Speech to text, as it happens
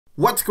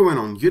What's going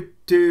on YouTube?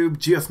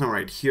 GeoSnow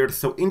right here.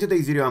 So in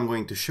today's video I'm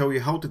going to show you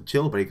how to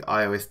jailbreak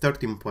iOS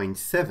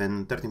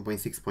 13.7,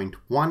 13.6.1,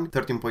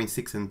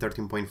 13.6 and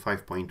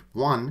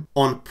 13.5.1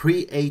 on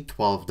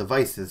pre-A12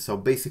 devices. So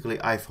basically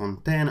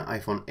iPhone 10,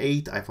 iPhone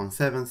 8, iPhone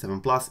 7,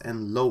 7 Plus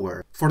and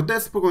lower. For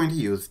this we're going to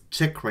use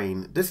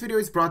CheckRa1n. This video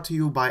is brought to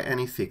you by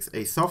AnyFix,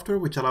 a software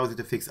which allows you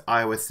to fix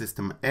iOS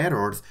system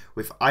errors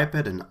with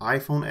iPad and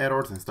iPhone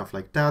errors and stuff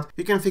like that.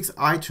 You can fix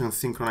iTunes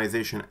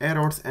synchronization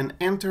errors and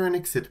enter and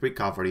exit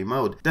recovery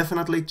mode.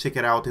 Definitely check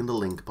it out in the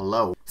link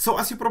below. So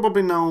as you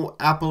probably know,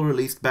 Apple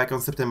released back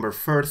on September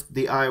 1st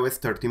the iOS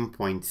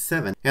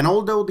 13.7, and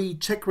although the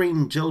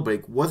CheckRa1n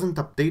jailbreak wasn't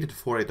updated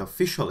for it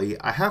officially,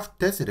 I have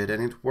tested it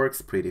and it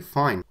works pretty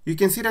fine. You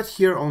can see that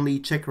here on the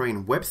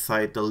CheckRa1n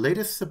website. The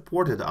latest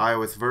supported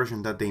iOS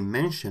version that they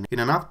mention in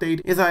an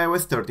update is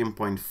iOS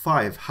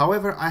 13.5.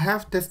 However, I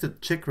have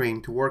tested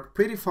CheckRa1n to work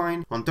pretty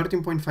fine on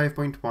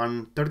 13.5.1,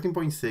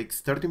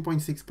 13.6,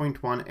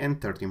 13.6.1 and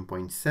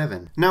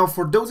 13.7. Now,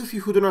 for those of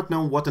you who do not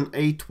know what an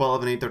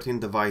A12 and A13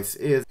 device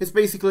is, it's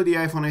basically the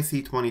iPhone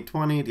SE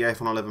 2020, the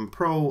iPhone 11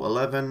 Pro,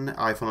 11,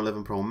 iPhone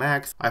 11 Pro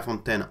Max,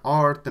 iPhone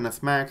XR,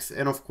 XS Max,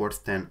 and of course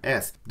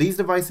XS. These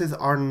devices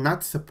are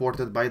not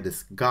supported by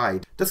this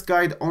guide. This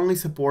guide only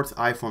supports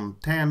iPhone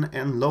 10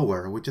 and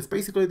lower, which is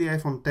basically the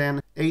iPhone 10,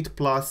 8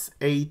 Plus,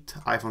 8,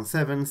 iPhone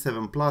 7,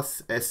 7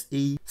 Plus,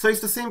 SE. So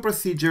it's the same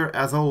procedure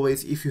as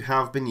always if you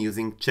have been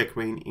using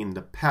CheckRa1n in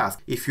the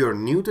past. If you're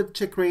new to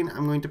CheckRa1n,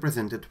 I'm going to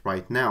present it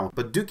right now.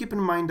 But do keep in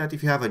mind that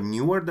if you have a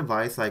newer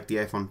device like the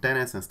iPhone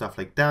XS and stuff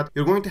like that,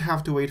 you're going to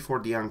have to wait for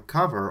the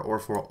Uncover or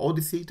for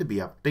Odyssey to be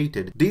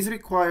updated. These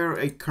require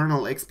a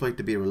kernel exploit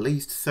to be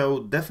released, so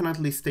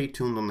definitely stay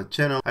tuned on the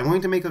channel. I'm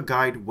going to make a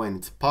guide when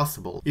it's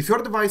possible. If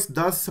your device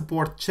does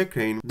support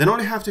CheckRa1n, then all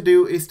you have to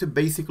do is to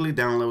basically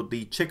download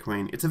the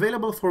CheckRa1n. It's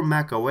available for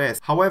macOS.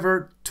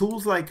 However,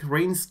 tools like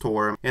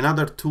Rainstorm and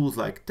other tools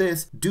like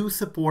this do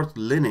support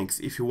Linux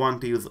if you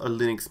want to use a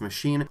Linux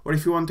machine, or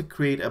if you want to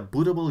create a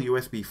bootable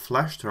USB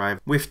flash drive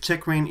with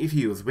CheckRa1n if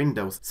you use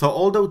Windows. So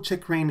although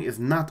CheckRa1n is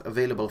not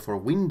available for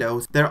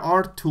Windows, there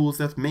are tools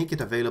that make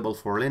it available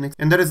for Linux,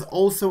 and there is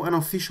also an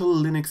official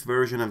Linux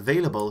version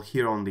available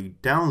here on the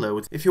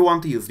downloads. If you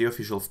want to use the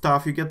official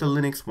stuff, you get the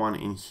Linux one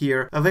in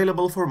here,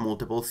 available for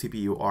multiple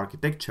CPU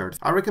architectures.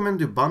 I recommend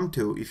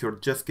Ubuntu if you're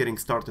just getting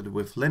started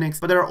with Linux,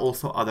 but there are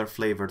also other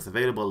flavors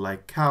available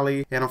like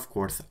Kali and of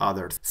course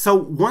others. So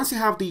once you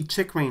have the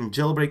CheckRa1n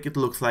jailbreak, it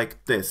looks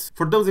like this.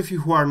 For those of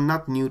you who are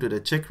not new to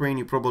the CheckRa1n,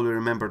 you probably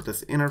remember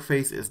this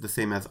interface is the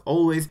same as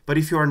always, but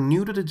if you are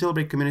new to the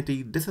jailbreak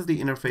community, this is the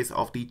interface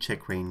of the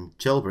CheckRa1n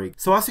jailbreak.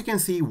 So as you can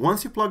see,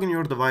 once you plug in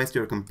your device to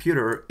your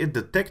computer, it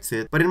detects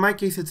it, but in my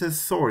case it says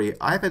sorry,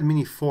 iPad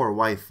mini 4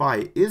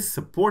 Wi-Fi is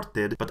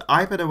supported, but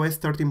iPadOS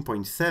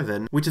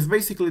 13.7, which is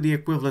basically the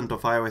equivalent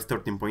of iOS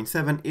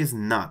 13.7, is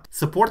not.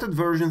 Supported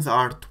versions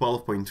are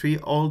 12.3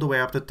 all the way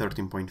up to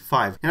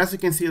 13.5, and as you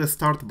can see, the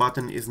start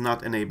button is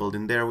not enabled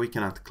in there, we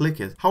cannot click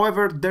it.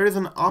 However, there is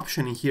an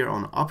option here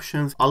on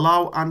options,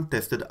 allow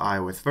untested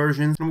iOS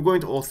versions, and I'm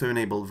going to also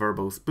enable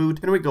verbose boot,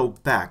 and we go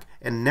back,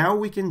 and now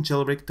we can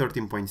jailbreak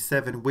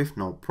 13.7 with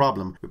no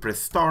problem. We press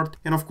start,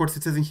 and of course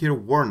it says in here,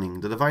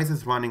 warning, the device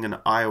is running an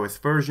iOS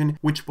version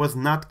which was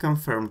not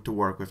confirmed to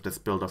work with this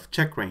build of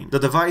CheckRa1n. The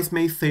device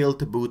may fail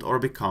to boot or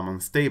become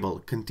unstable.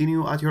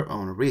 Continue at your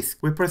own risk.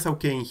 We press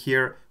OK in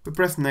here, we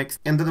press next,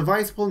 and the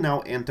device will now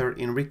enter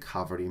in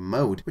recovery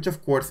mode, which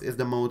of course is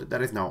the mode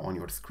that is now on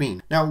your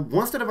screen. Now,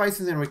 once the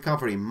device is in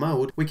recovery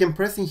mode, we can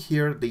press in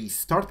here the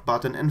start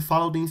button and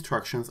follow the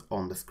instructions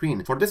on the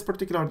screen. For this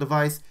particular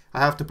device, I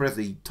have to press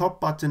the top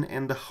button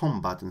and the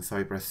home button. So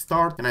I press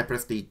start and I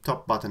press the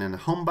top button and the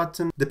home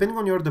button. Depending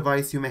on your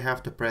device, you may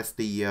have to press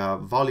the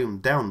volume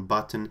down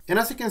button. And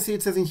as you can see,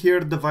 it says in here,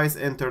 device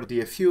entered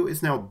DFU,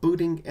 is now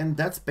booting, and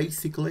that's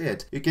basically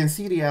it. You can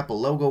see the Apple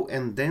logo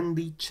and then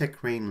the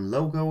CheckRa1n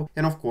logo,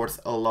 and of course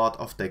a lot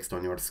of text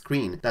on your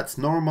screen. That's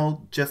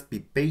normal, just be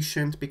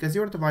patient because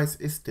your device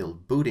is still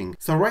booting.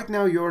 So right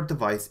now your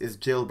device is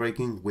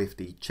jailbreaking with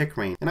the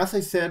CheckRa1n, and as I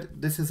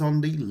said, this is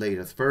on the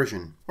latest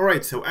version.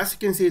 Alright, so as you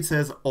can see, it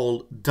says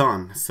all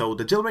done. So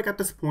the jailbreak at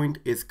this point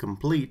is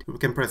complete. We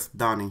can press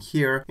done in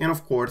here, and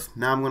of course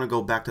now I'm gonna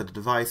go back to the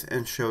device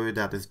and show you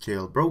that it's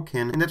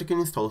jailbroken and that you can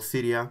install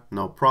Cydia,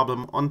 no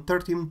problem, on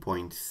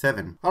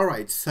 13.7.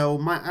 Alright, so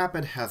my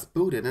iPad has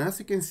booted, and as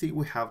you can see,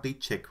 we have the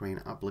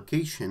CheckRa1n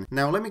application.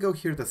 Now let me go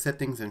here to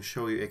settings and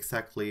show you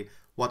exactly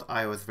what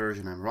iOS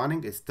version I'm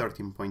running. Is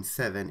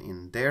 13.7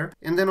 in there,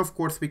 and then of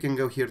course we can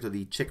go here to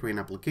the CheckRa1n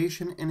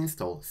application and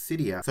install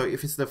Cydia. So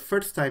if it's the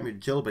first time you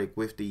jailbreak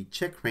with the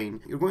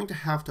CheckRa1n, you're going to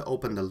have to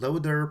open the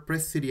loader,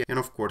 press Cydia, and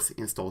of course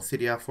install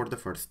Cydia for the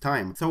first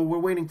time. So we're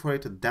waiting for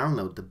it to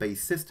download the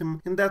base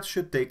system, and that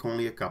should take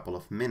only a couple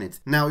of minutes.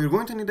 Now you're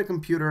going to need a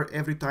computer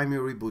every time you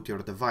reboot your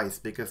device,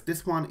 because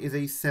this one is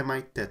a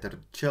semi-tethered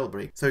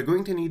jailbreak. So you're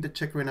going to need the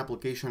CheckRa1n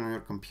application on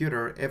your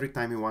computer every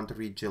time you want to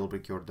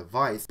re-jailbreak your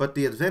device, but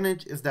the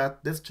advantage is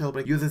that this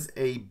jailbreak uses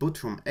a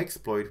bootroom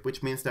exploit,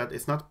 which means that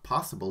it's not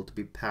possible to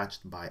be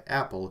patched by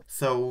Apple.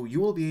 So you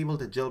will be able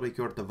to jailbreak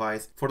your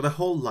device for the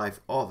whole life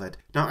of it.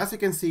 Now, as you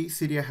can see,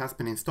 Cydia has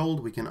been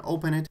installed. We can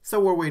open it. So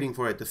we're waiting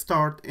for it to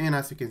start. And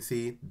as you can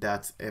see,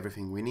 that's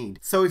everything we need.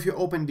 So if you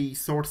open the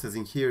sources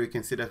in here, you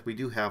can see that we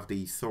do have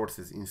the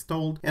sources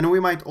installed. And we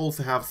might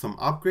also have some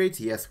upgrades.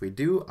 Yes, we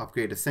do.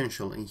 Upgrade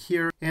Essential in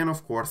here. And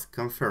of course,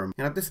 confirm.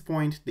 And at this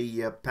point,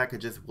 the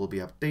packages will be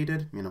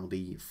updated,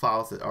 the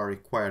files that are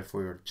required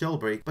for your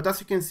jailbreak. But as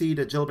you can see,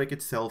 the jailbreak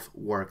itself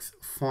works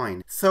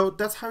fine. So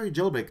that's how you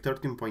jailbreak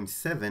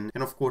 13.7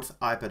 and of course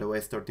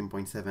iPadOS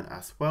 13.7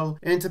 as well.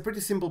 And it's a pretty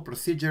simple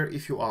procedure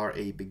if you are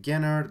a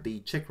beginner.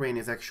 The CheckRa1n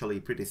is actually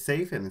pretty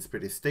safe and it's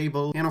pretty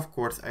stable. And of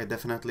course, I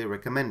definitely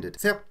recommend it.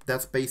 So yeah,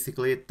 that's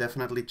basically it.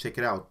 Definitely check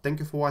it out. Thank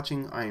you for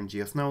watching. I am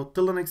GeoSnow.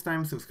 Till the next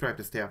time, subscribe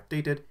to stay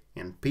updated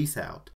and peace out.